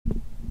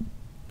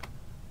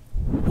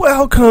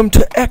Welcome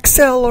to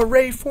Excel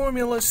Array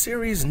Formula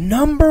Series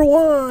number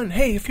 1.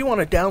 Hey, if you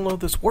want to download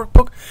this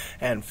workbook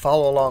and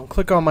follow along,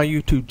 click on my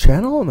YouTube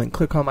channel and then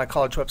click on my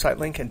college website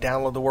link and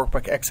download the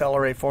workbook Excel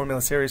Array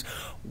Formula Series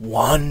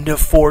 1 to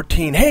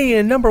 14. Hey,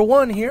 in number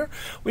 1 here,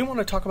 we want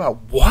to talk about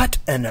what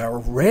an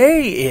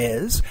array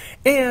is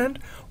and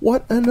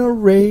what an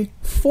array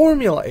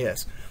formula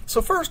is.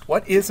 So first,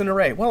 what is an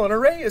array? Well, an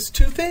array is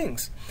two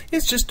things.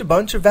 It's just a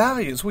bunch of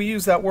values. We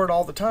use that word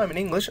all the time in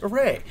English.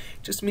 Array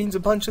just means a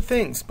bunch of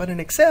things. But in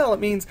Excel, it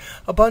means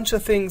a bunch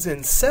of things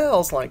in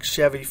cells like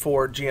Chevy,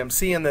 Ford,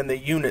 GMC, and then the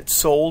unit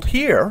sold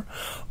here.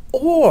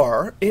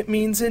 Or it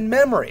means in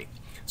memory.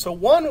 So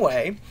one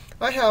way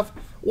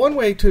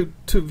to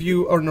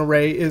view an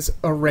array is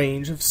a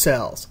range of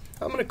cells.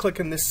 I'm going to click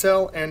in this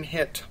cell and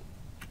hit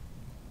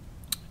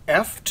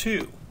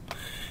F2.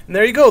 And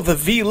there you go, the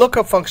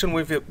VLOOKUP function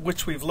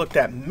which we've looked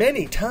at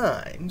many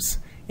times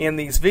in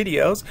these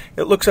videos.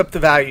 It looks up the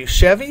value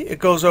Chevy. It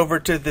goes over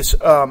to this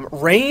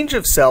range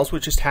of cells,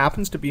 which just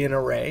happens to be an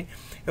array.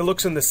 It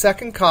looks in the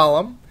second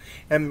column,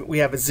 and we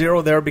have a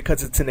 0 there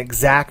because it's an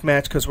exact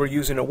match because we're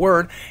using a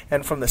word.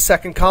 And from the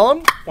second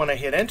column, when I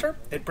hit enter,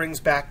 it brings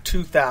back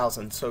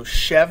 2000. So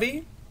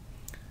Chevy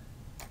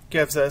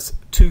gives us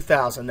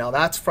 2000. Now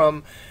that's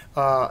from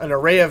an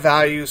array of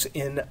values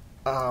in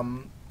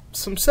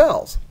some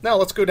cells. Now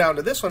let's go down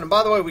to this one, and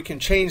by the way, we can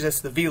change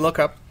this to the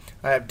VLOOKUP.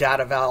 I have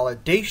data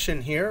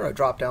validation here, a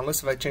drop down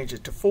list. If I change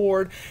it to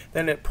Ford,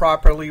 then it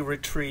properly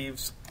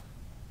retrieves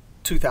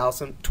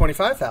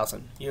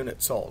 25,000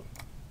 units sold.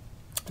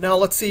 Now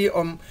let's see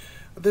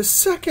the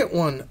second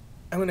one.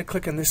 I'm going to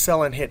click in this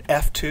cell and hit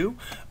F2.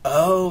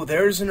 Oh,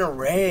 there's an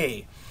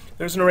array.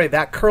 There's an array.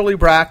 That curly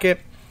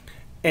bracket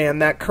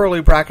and that curly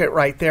bracket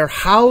right there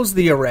house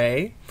the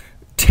array.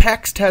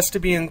 Text has to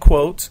be in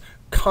quotes.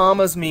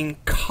 Commas mean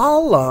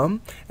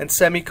column, and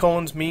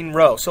semicolons mean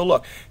row. So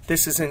look,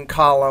 this is in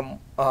column,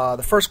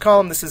 the first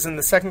column, this is in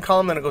the second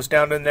column, then it goes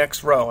down to the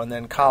next row, and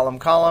then column,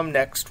 column,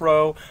 next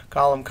row,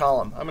 column,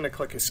 column. I'm going to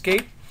click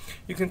escape.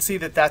 You can see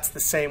that that's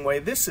the same way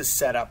this is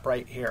set up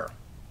right here.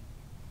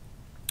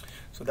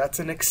 So that's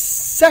a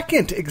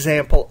second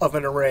example of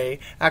an array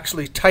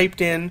actually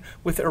typed in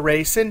with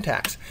array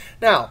syntax.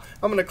 Now,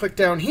 I'm going to click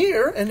down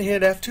here and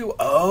hit F2.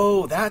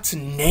 Oh, that's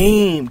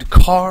named.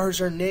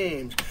 Cars are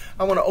named.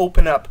 I want to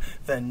open up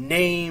the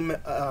name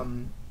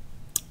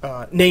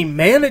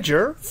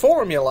manager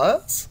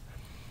formulas.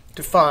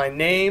 Define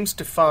names,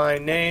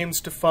 define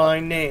names,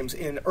 define names.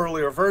 In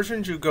earlier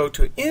versions, you go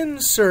to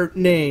insert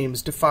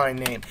names, define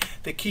name.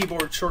 The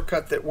keyboard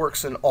shortcut that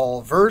works in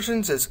all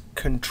versions is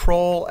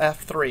Ctrl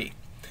F3.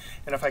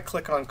 And if I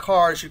click on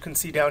cars, you can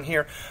see down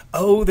here,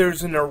 oh,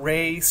 there's an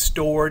array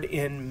stored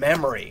in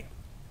memory.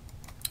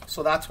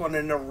 So that's what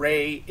an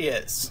array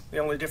is. The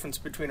only difference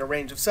between a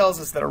range of cells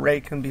is that array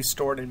can be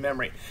stored in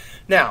memory.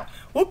 Now,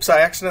 whoops,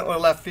 I accidentally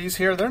left these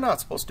here. They're not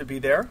supposed to be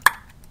there.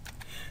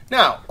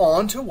 Now,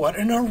 on to what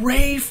an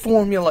array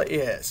formula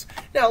is.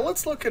 Now,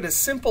 let's look at a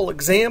simple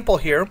example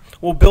here.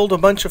 We'll build a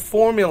bunch of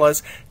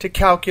formulas to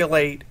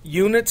calculate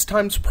units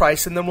times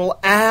price, and then we'll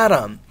add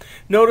them.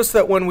 Notice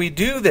that when we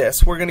do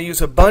this, we're going to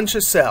use a bunch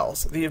of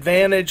cells. The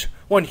advantage,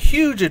 one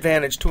huge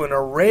advantage to an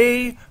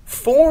array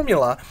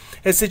formula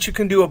is that you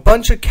can do a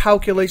bunch of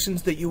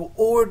calculations that you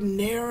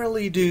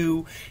ordinarily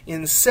do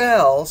in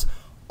cells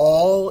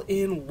all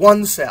in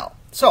one cell.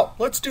 So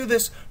let's do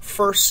this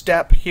first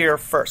step here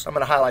first. I'm going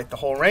to highlight the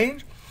whole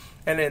range,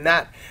 and in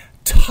that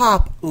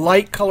top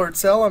light colored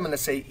cell, I'm going to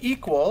say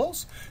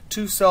equals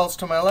 2 cells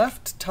to my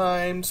left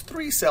times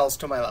 3 cells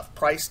to my left,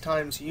 price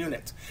times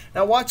units.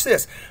 Now watch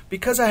this.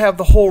 Because I have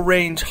the whole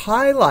range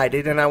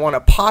highlighted and I want to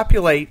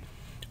populate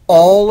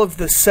all of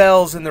the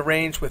cells in the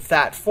range with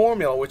that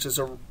formula, which is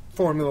a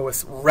formula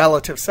with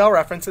relative cell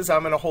references,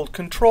 I'm going to hold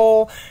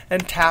Control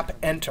and tap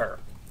Enter.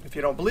 If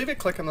you don't believe it,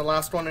 click on the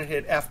last one and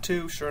hit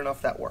F2. Sure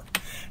enough, that worked.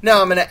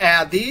 Now I'm going to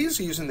add these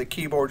using the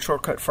keyboard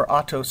shortcut for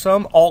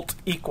AutoSum. Alt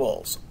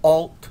equals,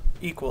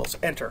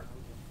 Enter.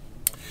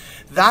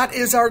 That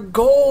is our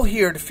goal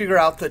here, to figure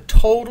out the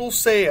total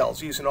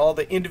sales using all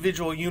the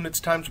individual units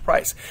times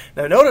price.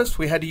 Now notice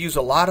we had to use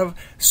a lot of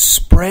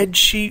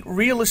spreadsheet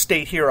real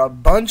estate here, a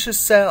bunch of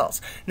cells.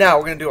 Now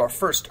we're going to do our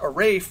first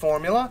array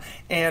formula,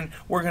 and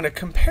we're going to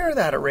compare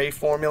that array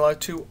formula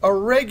to a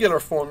regular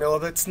formula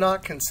that's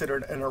not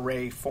considered an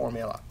array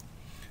formula.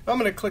 I'm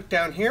going to click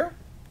down here.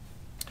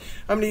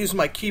 I'm going to use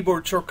my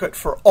keyboard shortcut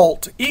for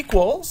Alt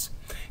equals.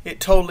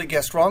 It totally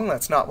guessed wrong.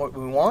 That's not what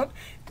we want.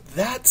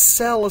 That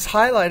cell is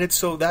highlighted,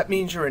 so that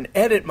means you're in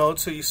edit mode,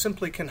 so you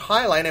simply can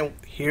highlight, and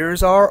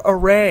here's our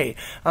array.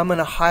 I'm going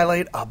to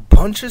highlight a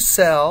bunch of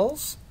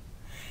cells,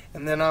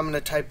 and then I'm going to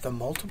type the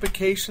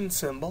multiplication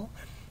symbol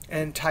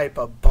and type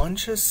a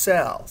bunch of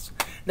cells.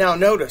 Now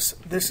notice,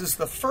 this is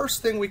the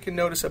first thing we can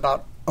notice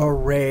about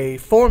array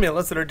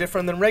formulas that are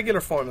different than regular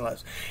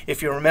formulas.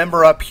 If you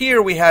remember up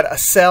here, we had a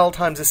cell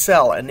times a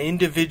cell, an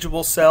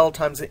individual cell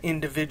times an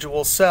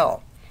individual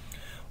cell.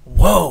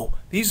 Whoa,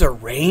 these are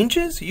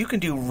ranges? You can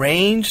do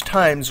range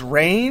times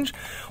range?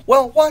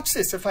 Well, watch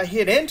this. If I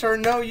hit enter,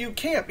 no, you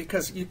can't,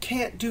 because you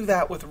can't do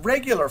that with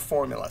regular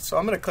formula. So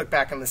I'm going to click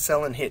back in the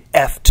cell and hit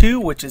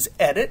F2, which is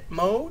edit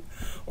mode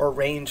or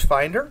range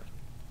finder.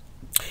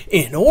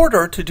 In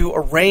order to do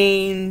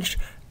arrange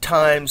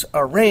times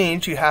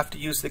arrange, you have to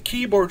use the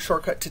keyboard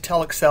shortcut to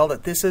tell Excel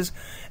that this is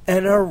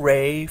an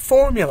array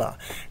formula.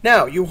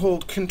 Now, you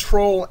hold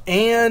Control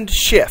and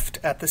Shift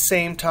at the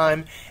same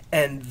time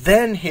and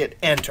then hit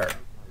enter.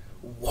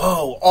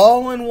 Whoa,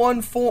 all in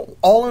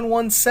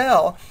one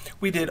cell,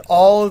 we did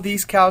all of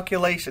these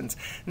calculations.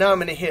 Now I'm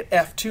going to hit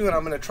F2 and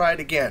I'm going to try it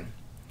again.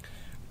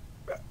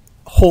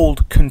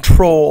 Hold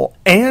Control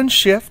and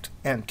Shift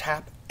and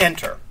tap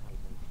enter.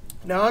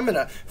 Now I'm going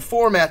to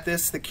format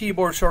this. The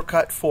keyboard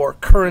shortcut for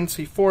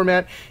currency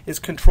format is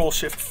Ctrl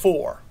Shift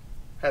 4.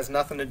 Has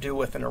nothing to do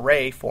with an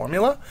array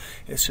formula.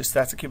 It's just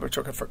that's a keyboard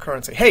shortcut for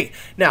currency. Hey,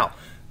 now,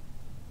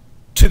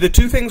 to the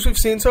two things we've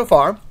seen so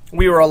far,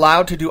 we were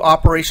allowed to do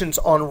operations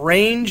on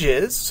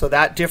ranges, so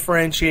that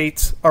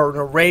differentiates an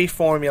array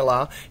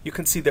formula. You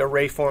can see the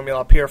array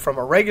formula up here from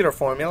a regular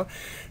formula.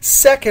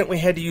 Second, we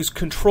had to use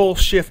Control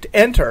Shift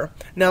Enter.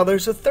 Now,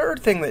 there's a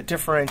third thing that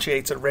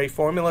differentiates array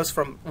formulas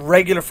from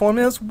regular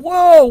formulas.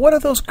 Whoa, what are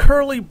those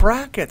curly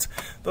brackets?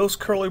 Those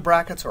curly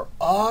brackets are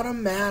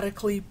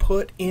automatically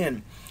put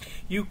in.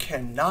 You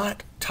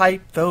cannot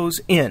type those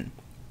in.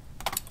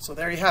 So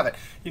there you have it.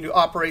 You do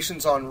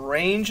operations on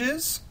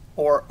ranges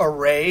or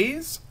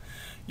arrays.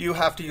 You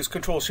have to use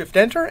Control Shift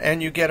Enter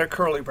and you get a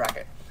curly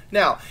bracket.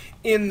 Now,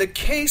 in the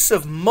case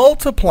of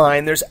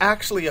multiplying, there's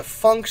actually a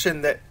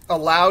function that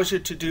allows you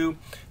to do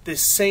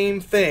this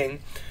same thing.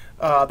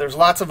 There's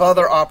lots of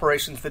other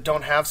operations that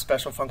don't have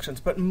special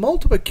functions, but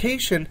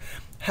multiplication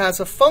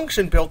has a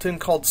function built in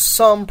called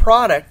sum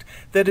product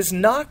that is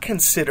not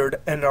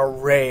considered an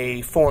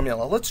array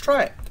formula. Let's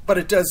try it. But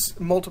it does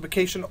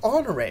multiplication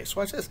on arrays.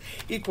 Watch this.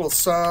 Equals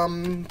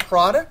sum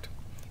product.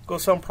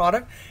 Equals sum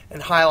product.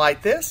 And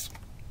highlight this.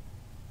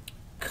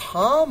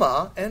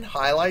 Comma. And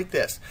highlight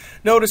this.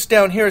 Notice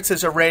down here it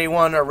says array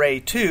 1, array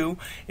 2.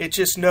 It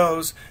just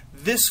knows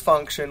this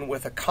function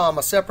with a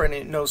comma separate,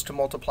 and it knows to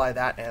multiply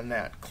that and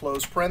that.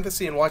 Close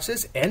parenthesis. And watch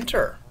this.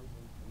 Enter.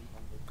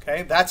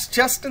 Okay. That's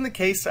just in the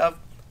case of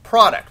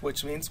product,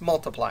 which means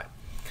multiply.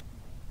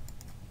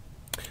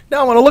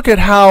 Now I want to look at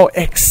how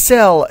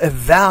Excel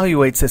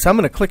evaluates this. I'm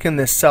going to click in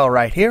this cell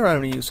right here. I'm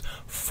going to use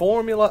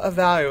Formula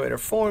Evaluator.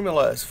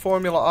 Formulas,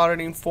 Formula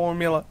Auditing,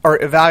 Formula,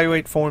 or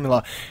Evaluate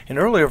Formula. In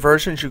earlier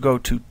versions, you go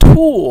to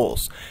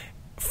Tools,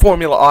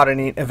 Formula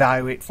Auditing,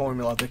 Evaluate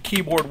Formula. The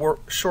keyboard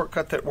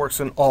shortcut that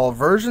works in all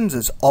versions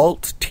is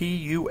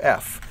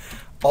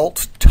Alt-T-U-F,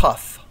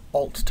 Alt-Tough.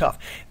 Alt-Tough.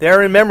 There,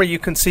 remember, you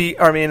can see,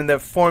 in the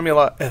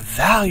Formula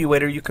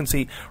Evaluator, you can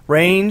see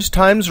range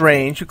times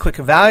range. You click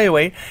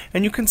Evaluate,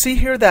 and you can see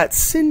here that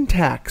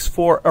syntax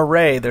for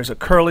array. There's a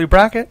curly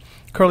bracket.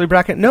 Curly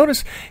bracket.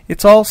 Notice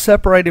it's all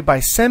separated by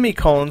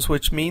semicolons,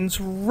 which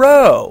means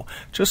row.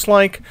 Just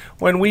like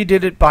when we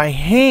did it by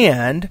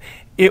hand,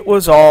 it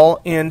was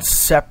all in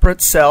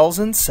separate cells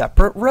and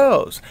separate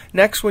rows.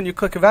 Next, when you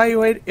click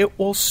Evaluate, it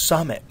will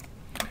sum it.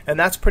 And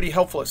that's pretty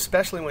helpful,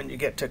 especially when you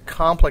get to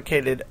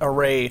complicated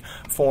array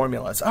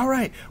formulas. All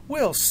right,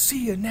 we'll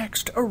see you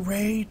next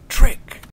array trick.